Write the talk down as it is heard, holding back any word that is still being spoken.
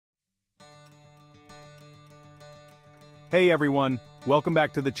Hey everyone, welcome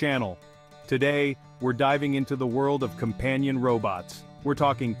back to the channel. Today, we're diving into the world of companion robots. We're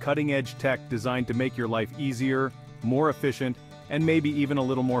talking cutting-edge tech designed to make your life easier, more efficient, and maybe even a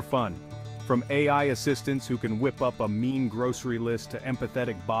little more fun. From AI assistants who can whip up a mean grocery list to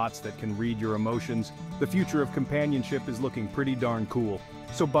empathetic bots that can read your emotions, the future of companionship is looking pretty darn cool.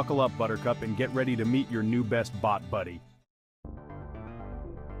 So buckle up, Buttercup, and get ready to meet your new best bot buddy.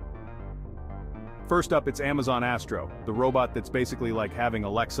 First up, it's Amazon Astro, the robot that's basically like having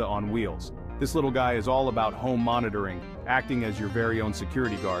Alexa on wheels. This little guy is all about home monitoring, acting as your very own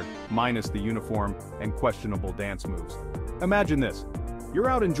security guard, minus the uniform and questionable dance moves. Imagine this. You're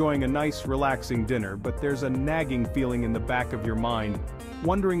out enjoying a nice, relaxing dinner, but there's a nagging feeling in the back of your mind,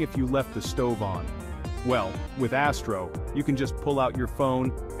 wondering if you left the stove on. Well, with Astro, you can just pull out your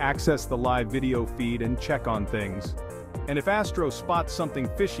phone, access the live video feed, and check on things. And if Astro spots something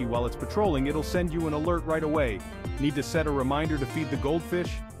fishy while it's patrolling, it'll send you an alert right away. Need to set a reminder to feed the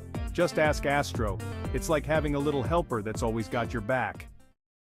goldfish? Just ask Astro. It's like having a little helper that's always got your back.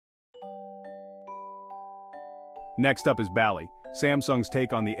 Next up is Bal, Samsung's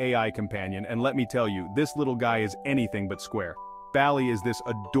take on the AI companion, and let me tell you, this little guy is anything but square. Bal is this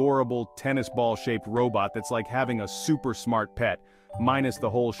adorable tennis ball-shaped robot that's like having a super smart pet, minus the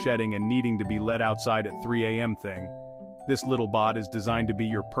whole shedding and needing to be let outside at 3 a.m. thing. This little bot is designed to be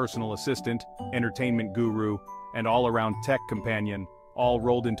your personal assistant, entertainment guru, and all-around tech companion, all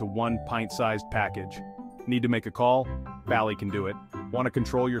rolled into one pint-sized package. Need to make a call? Bal can do it. Want to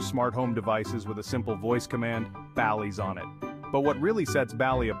control your smart home devices with a simple voice command? Bal's on it. But what really sets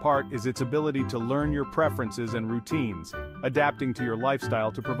Bal apart is its ability to learn your preferences and routines, adapting to your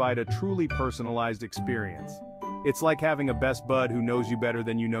lifestyle to provide a truly personalized experience. It's like having a best bud who knows you better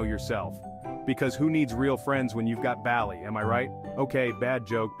than you know yourself. Because who needs real friends when you've got Bal, am I right? Okay, bad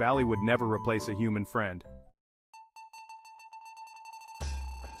joke, Bal would never replace a human friend.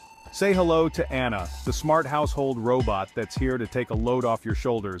 Say hello to Anna, the smart household robot that's here to take a load off your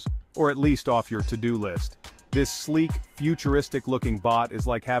shoulders, or at least off your to-do list. This sleek, futuristic-looking bot is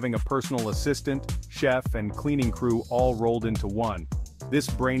like having a personal assistant, chef, and cleaning crew all rolled into one. This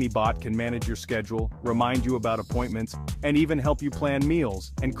brainy bot can manage your schedule, remind you about appointments, and even help you plan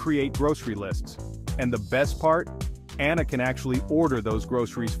meals and create grocery lists. And the best part? Anna can actually order those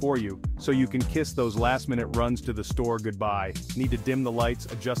groceries for you, so you can kiss those last-minute runs to the store goodbye. Need to dim the lights,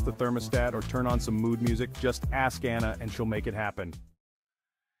 adjust the thermostat, or turn on some mood music? Just ask Anna and she'll make it happen.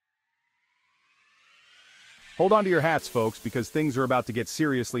 Hold on to your hats, folks, because things are about to get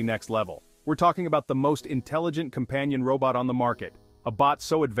seriously next level. We're talking about the most intelligent companion robot on the market. A bot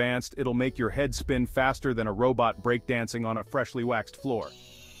so advanced it'll make your head spin faster than a robot breakdancing on a freshly waxed floor.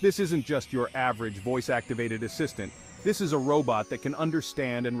 This isn't just your average voice-activated assistant. This is a robot that can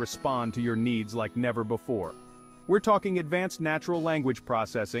understand and respond to your needs like never before. We're talking advanced natural language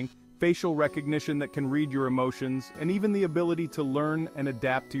processing, facial recognition that can read your emotions, and even the ability to learn and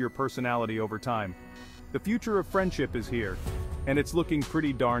adapt to your personality over time. The future of friendship is here, and it's looking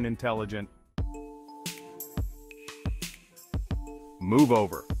pretty darn intelligent. Move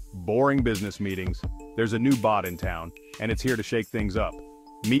over. Boring business meetings. There's a new bot in town, and it's here to shake things up.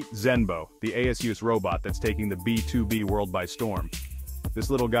 Meet Zenbo, the ASUS robot that's taking the B2B world by storm. This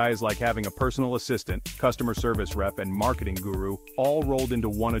little guy is like having a personal assistant, customer service rep, and marketing guru, all rolled into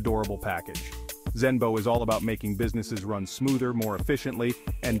one adorable package. Zenbo is all about making businesses run smoother, more efficiently,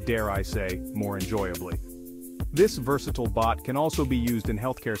 and dare I say, more enjoyably. This versatile bot can also be used in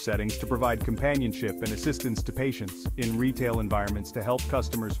healthcare settings to provide companionship and assistance to patients, in retail environments to help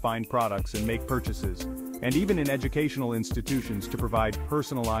customers find products and make purchases, and even in educational institutions to provide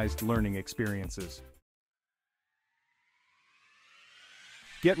personalized learning experiences.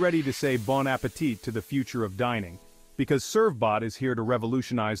 Get ready to say bon appetit to the future of dining, because ServeBot is here to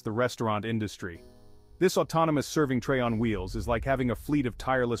revolutionize the restaurant industry. This autonomous serving tray on wheels is like having a fleet of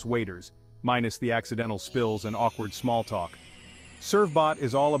tireless waiters, minus the accidental spills and awkward small talk. ServeBot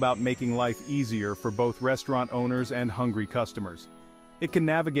is all about making life easier for both restaurant owners and hungry customers. It can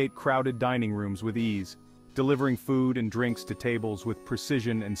navigate crowded dining rooms with ease, delivering food and drinks to tables with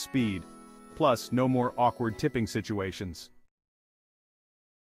precision and speed. Plus, no more awkward tipping situations.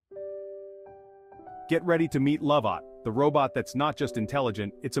 Get ready to meet Lovot, the robot that's not just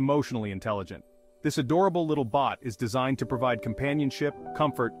intelligent, it's emotionally intelligent. This adorable little bot is designed to provide companionship,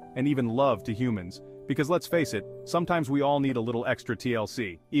 comfort, and even love to humans. Because let's face it, sometimes we all need a little extra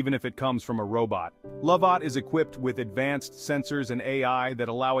TLC, even if it comes from a robot. Lovot is equipped with advanced sensors and AI that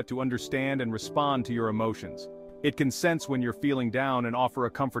allow it to understand and respond to your emotions. It can sense when you're feeling down and offer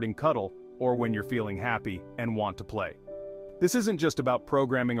a comforting cuddle, or when you're feeling happy and want to play. This isn't just about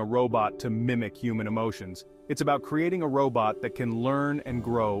programming a robot to mimic human emotions, it's about creating a robot that can learn and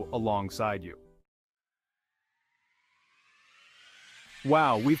grow alongside you.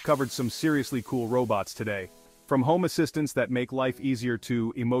 Wow, we've covered some seriously cool robots today. From home assistants that make life easier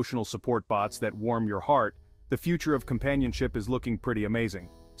to emotional support bots that warm your heart, the future of companionship is looking pretty amazing.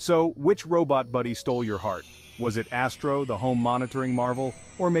 So, which robot buddy stole your heart? Was it Astro, the home monitoring marvel,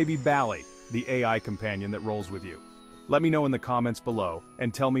 or maybe Bal, the AI companion that rolls with you? Let me know in the comments below,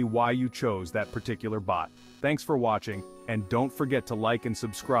 and tell me why you chose that particular bot. Thanks for watching, and don't forget to like and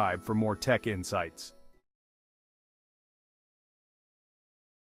subscribe for more tech insights.